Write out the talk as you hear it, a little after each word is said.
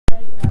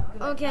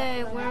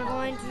Okay, we're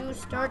going to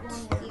start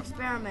the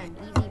experiment.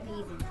 Easy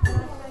peasy.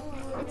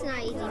 It's not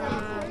easy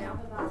peasy.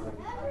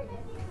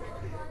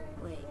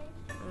 Wait.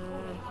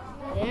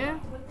 There?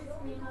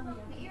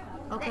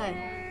 Okay.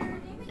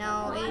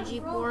 Now, AG,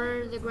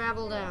 pour the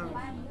gravel down.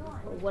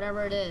 Or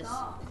whatever it is.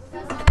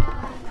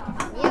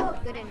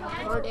 Yep, good enough.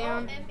 Pour it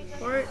down.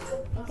 Pour it.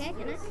 Okay,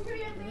 can I?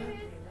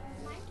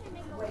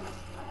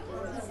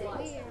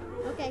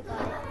 Okay,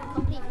 got it.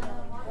 Complete.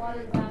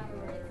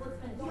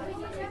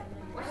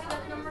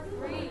 Step number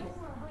 3.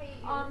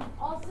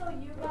 Also,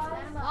 you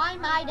guys.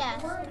 On my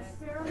desk.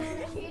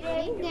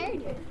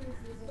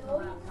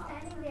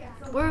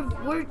 We're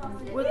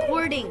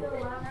recording.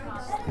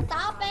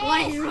 Stop it!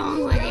 What is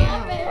wrong with you?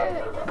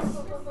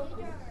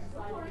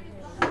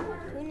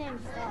 Who named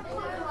Stop?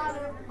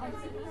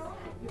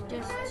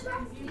 Just.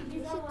 You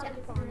should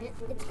tap on it.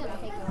 It's gonna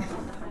take a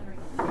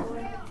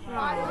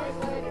while.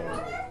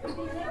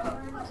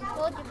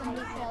 Told you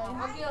complete failure.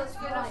 No,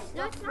 it's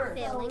not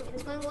failing.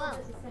 It's going well.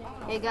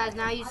 Hey guys,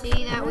 now you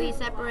see that we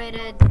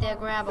separated the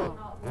gravel.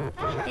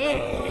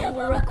 Yeah,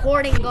 we're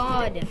recording,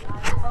 God.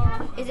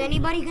 Is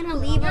anybody gonna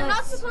leave You're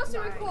not us? supposed to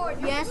record.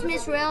 Yes,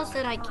 Miss Rail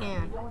said I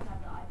can.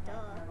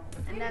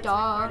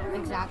 Duh,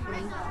 exactly.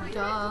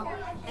 Duh.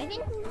 I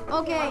think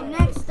Okay,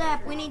 next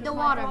step, we need the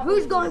water.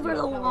 Who's going for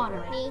the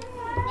water? me.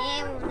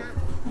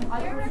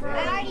 I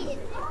already did.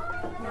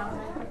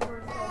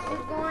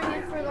 Who's going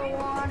in for the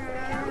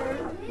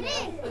water?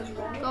 Me.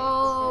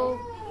 Go.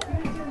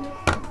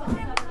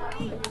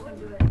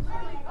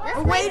 Let's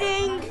We're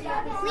waiting.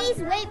 Please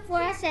wait for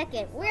a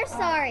second. We're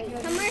sorry.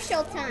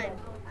 Commercial time.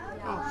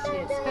 Oh,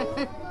 shit.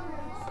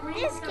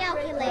 This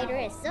calculator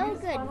is so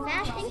good,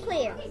 fast and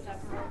clear.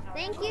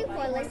 Thank you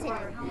for listening.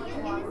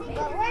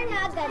 But we're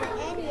not gonna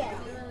end yet.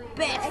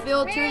 Best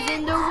filters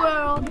in the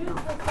world.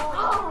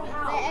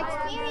 The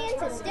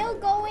experience is still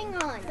going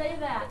on. Say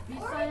that. Be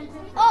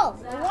scientific. Oh,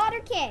 the water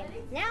came.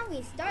 Now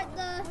we start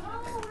the...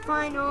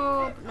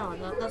 Final,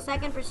 the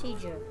second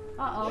procedure.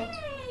 Uh-oh.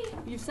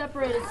 You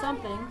separated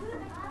something.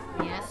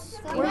 Yes.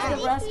 Where's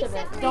the rest of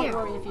it? Don't Here.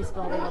 worry if you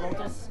spilled a little.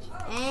 Just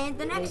And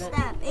the next Leave it.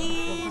 step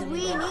is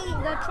we need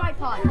the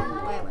tripod.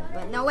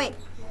 Wait.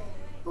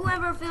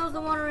 Whoever fills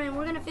the water in,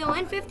 we're going to fill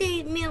in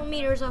 50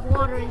 milliliters of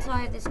water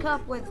inside this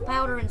cup with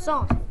powder and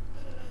salt. Oh,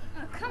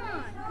 come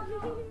on.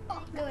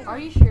 Oh, good. are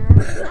you sure?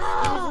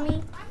 Excuse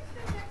me.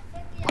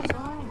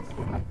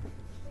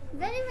 Is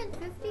that even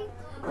 50?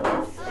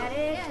 That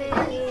is it.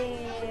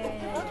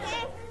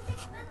 Okay.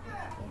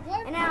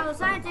 And now the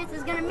scientist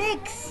is going to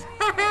mix.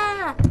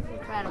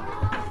 Incredible.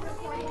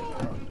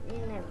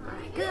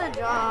 Good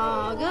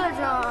job.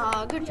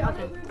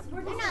 Okay.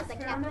 You're not the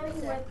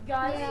captain, sir.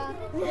 Guys, Yeah.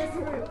 this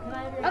group, can I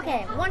have your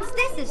Okay, once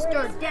this is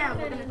stirred down,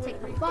 we're going to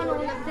take the funnel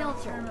and the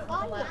filter.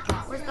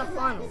 Where's the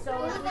funnel?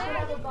 So if you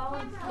have a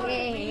volunteer,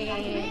 Yeah.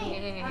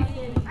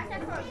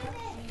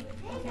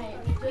 okay,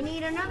 We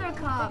need another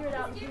cup. figure it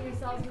out between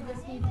yourselves. We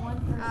just need one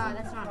person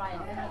That's to not try a it.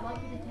 cup. And I'd like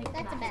you to take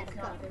That's a bad Max's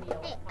cup. video.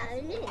 Hey, I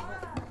need it.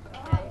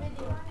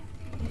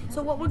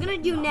 So what we're going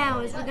to do now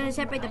is we're going to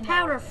separate the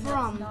powder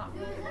from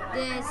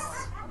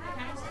this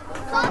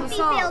Coffee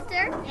salt.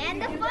 filter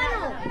and the funnel.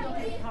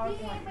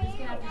 PowerPoint. He's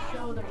gonna have to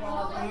show the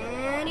raw video.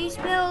 And he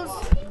spills.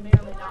 You may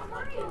or may not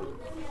want to.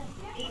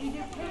 If you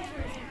do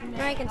pictures, you can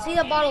Now you can see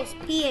the bottle's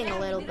peeing a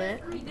little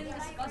bit.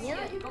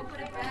 Yep.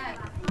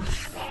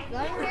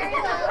 Going very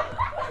well.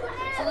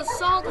 So the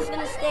salt is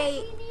going to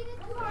stay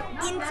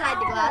inside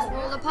the glass,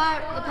 while the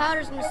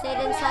powder's going to stay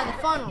inside the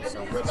funnel.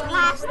 So which means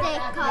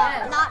Plastic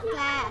cup, not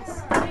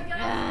glass.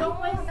 don't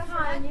waste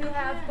time. You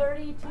have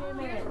 32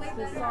 minutes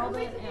to solve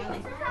it.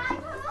 And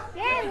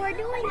Yeah, we're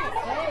doing it.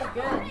 hey,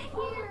 good.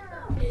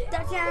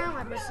 that's how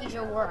my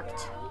procedure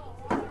worked.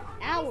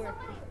 Our.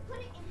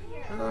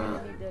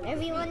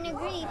 Everyone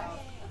agreed.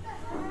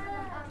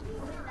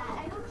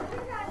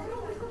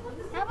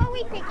 How about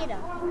we pick it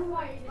up?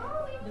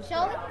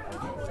 Shall we?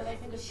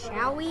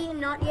 Shall we?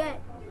 Not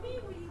yet.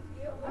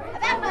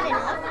 About good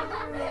enough.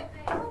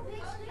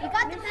 We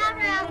got the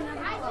powder out.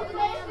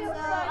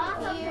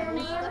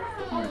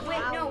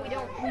 Wait, no, we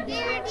don't.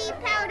 Here's the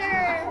powder.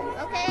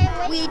 Okay,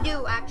 wait. We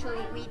do,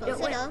 actually. We do. Sit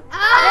Wait. up.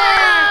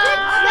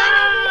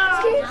 Ah!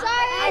 Good job.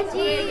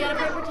 Hey, get a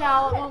paper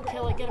towel. It won't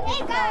kill it. Get a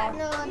paper towel.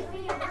 No.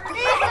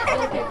 Get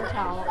a paper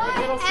towel.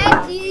 It'll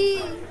stop.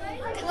 Angie.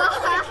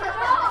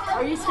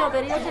 Are you still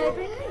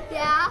videotaping?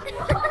 Yeah.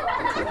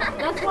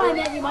 That's why I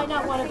meant you might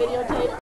not want to videotape.